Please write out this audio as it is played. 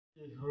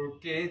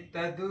होके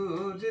त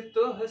दूर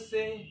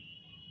तोहसे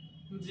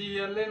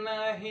जियल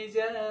नाही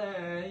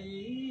जाई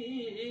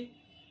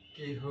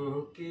कि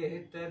होके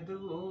त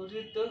दूर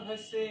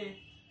तोहसे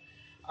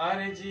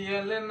अरे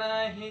जियल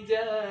नाही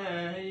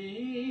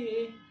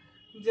जाई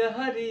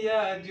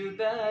जहरिया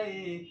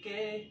जुदाई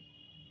के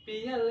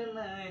पियल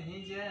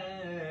नहीं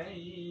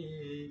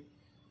जाई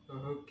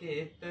होके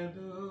त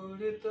दूर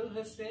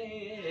तोहसे।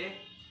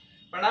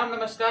 प्रणाम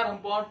नमस्कार, हम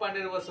पवन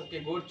पांडे रउआ सबके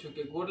गोड़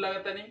छुके गोड़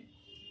लगता नहीं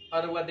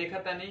और वह देखा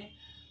था नहीं।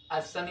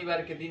 आज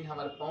शनिवार के दिन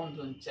हमारे पवन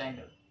धुन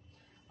चैनल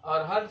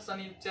और हर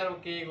शनिचर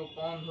के एगो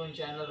पवन धुन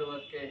चैनल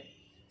के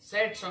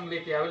सैड सॉन्ग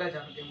लेके आवेला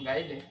जन के हम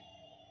गाइले।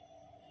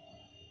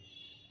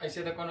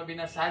 ऐसे तो कोनो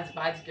बिना साज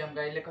बाज के हम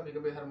गाइले, कभी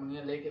कभी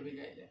हारमोनियम लेके भी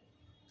गाइले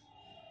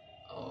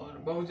और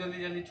बहुत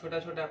जल्दी जल्दी छोटा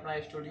छोटा अपना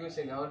स्टूडियो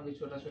से गाओ भी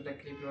छोटा छोटा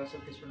क्लिप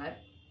सबके सुनाए।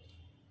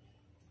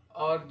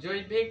 और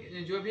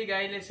जो भी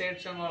गाइले सैड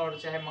सॉन्ग और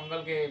चाहे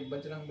मंगल के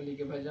बजरंग बली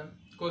के भजन,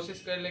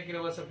 कोशिश कर ले कि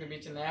रउआ सबके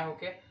बीच नया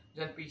होके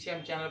जन पीछे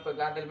हम चैनल पर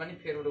गा दिल बनी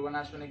फिर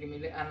ना सुने के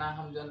मिले ना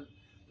हम जन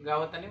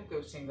गावत नहीं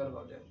कोई सिंगर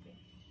गाओ जाते।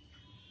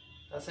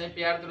 तो सही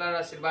प्यार दुलार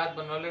आशीर्वाद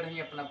बनौले रही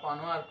अपना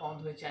पवनवा और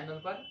पवन धुन चैनल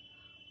पर।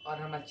 और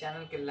हमारे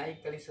चैनल के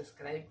लाइक करी,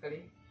 सब्सक्राइब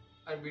करी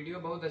और वीडियो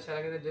बहुत अच्छा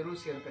लगे तो जरूर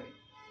शेयर करी।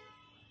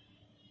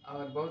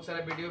 और बहुत सारा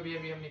वीडियो भी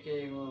अभी हमने के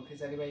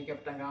खेसारी भाई के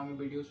अपना गाँव में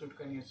वीडियो शूट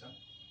करनी है सब,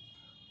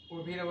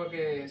 वो भी रहो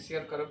के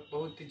शेयर करो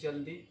बहुत ही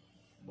जल्दी।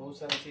 बहुत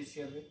सारा चीज़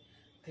शेयर हुई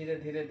धीरे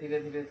धीरे धीरे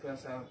धीरे थोड़ा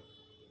सा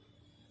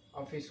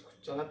ऑफिस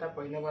चला था।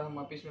 पहले बार हम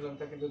ऑफिस में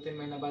लगता कि 2-3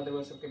 महीना बाद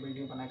वो सबके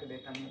वीडियो बना के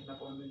देता नहीं अपना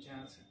पवन धुन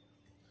चैनल से।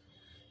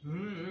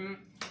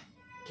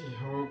 कि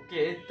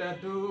होके त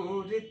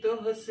दूर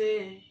तोहसे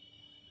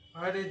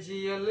हर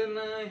जियल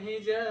नहीं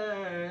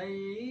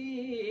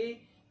जाई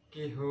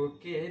कि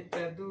होके त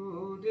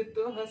दूर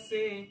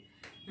तोहसे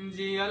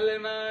जियल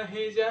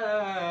नहीं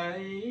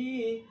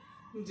जाई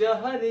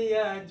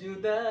जहरिया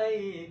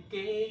जुदाई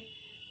के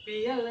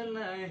पियल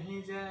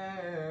नहीं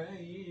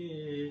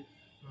जाई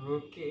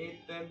होके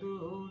त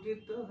दूर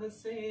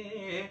तोहसे।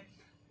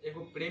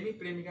 एगो प्रेमी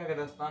प्रेमिका का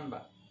दास्तान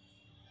बा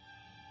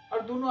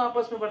और दोनों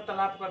आपस में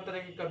वार्तालाप करते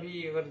रहे कि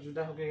कभी अगर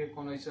जुदा होके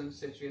कोनो ऐसा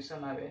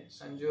सिचुएशन आवे,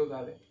 संजोग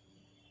आवे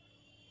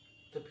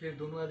तो फिर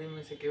दोनों आदमी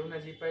में से केहू ना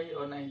जी पाई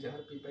और ना ही जहर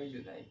पी पाई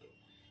जुदाई के।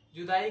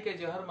 जुदाई के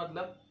जहर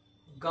मतलब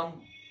गम,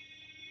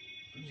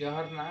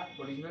 जहर ना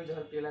ओरिजिनल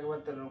जहर पियला के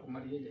बाद तो लोग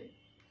मरिए जाए।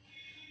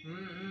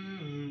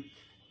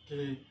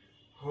 कि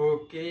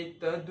होके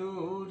त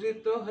दूर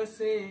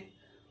तोहसे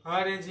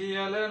हर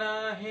जियल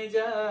नाही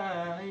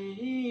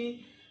जाई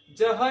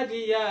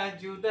जहरिया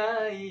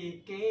जुदाई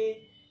के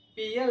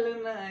पियल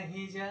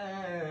नहीं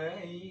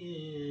जाई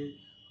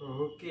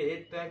होके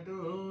त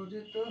दूर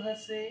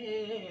तोहसे।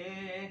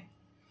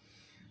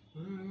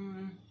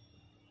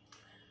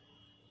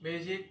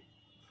 म्यूजिक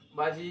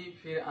बाजी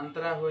फिर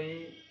अंतरा हुई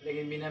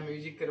लेकिन बिना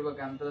म्यूजिक के रुआ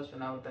के अंतरा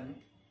सुना होता नहीं।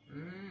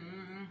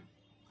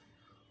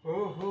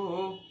 हो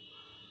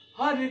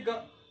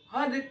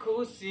हर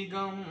खुशी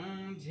गम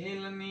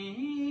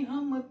झेलनी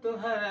हम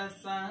तुम्हारा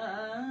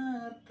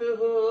साथ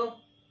हो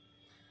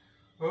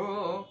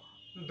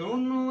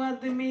दोनों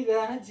आदमी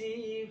राजी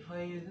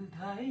भइल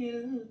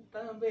धाइल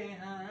तबे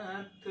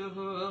हाथ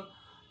हो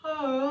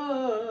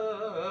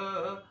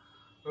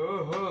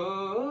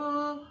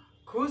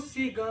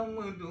खुशी गम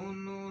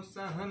दोनों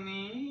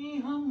सहनी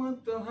हम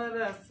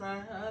तुम्हारा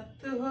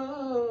साथ हो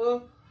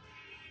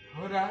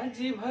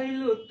राजी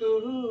भइलु तू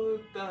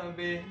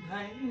तबे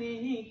धैनी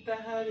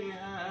तहर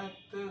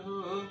हाथ हो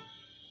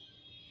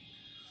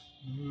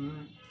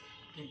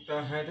कि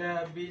तहरा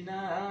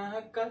बिना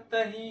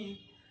कतही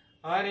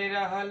अरे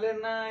रहल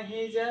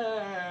नहीं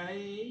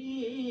जाई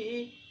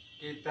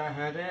कि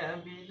तहरा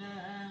बिना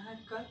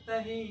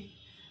कतही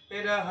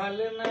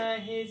रहल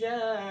नहीं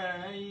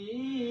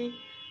जाई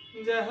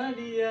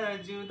जहरिया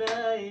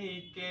जुदाई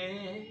के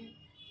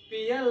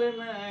पियल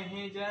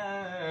नहीं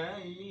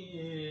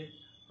जाई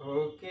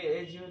होके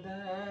जुदा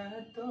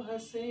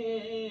तोहसे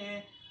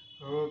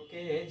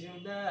होके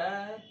जुदा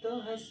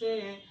तोहसे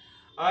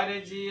अरे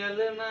जियल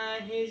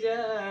नहीं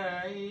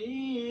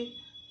जाई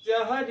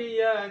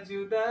जहरिया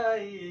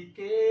जुदाई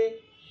के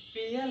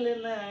पियल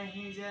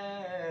नहीं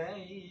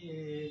जाई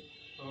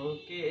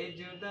होके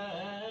जुदा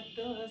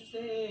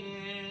तोहसे।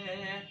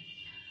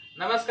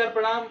 नमस्कार,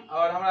 प्रणाम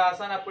और हमारा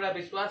आशा ना पूरा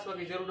विश्वास हो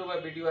कि जरूर वह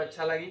वीडियो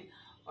अच्छा लगी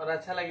और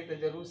अच्छा लगी तो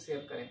जरूर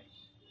शेयर करें।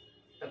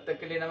 तब तक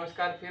के लिए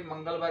नमस्कार। फिर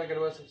मंगलवार के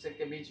रोज सबसे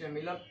के बीच में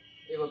मिलब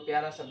एगो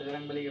प्यारा सा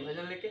बजरंग बली के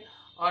भजन लेके।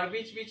 और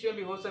बीच बीच में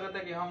भी हो सकता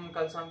है कि हम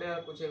कल संडे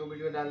कुछ एगो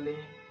वीडियो डाल दें,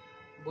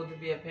 बुध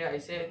BFA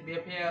ऐसे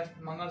BFA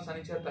मंगल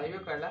शनिचर तो आइए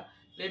करला,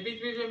 लेकिन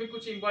बीच बीच में भी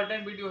कुछ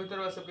इंपॉर्टेंट वीडियो होते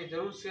रहे सबके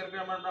जरूर शेयर करें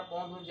हमारे अपना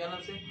पवन धुन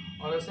चैनल से।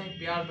 और ऐसे ही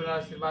प्यार दुलार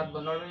आशीर्वाद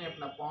बना रहे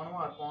अपना पवन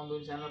और पवन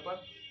धुन चैनल पर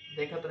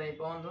देखते रहे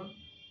पवन धुन।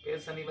 फिर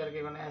शनिवार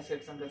के नया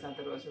सेक्शन के साथ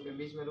सबके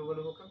बीच में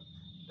रूबरू होकर।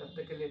 तब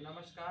तक के लिए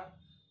नमस्कार।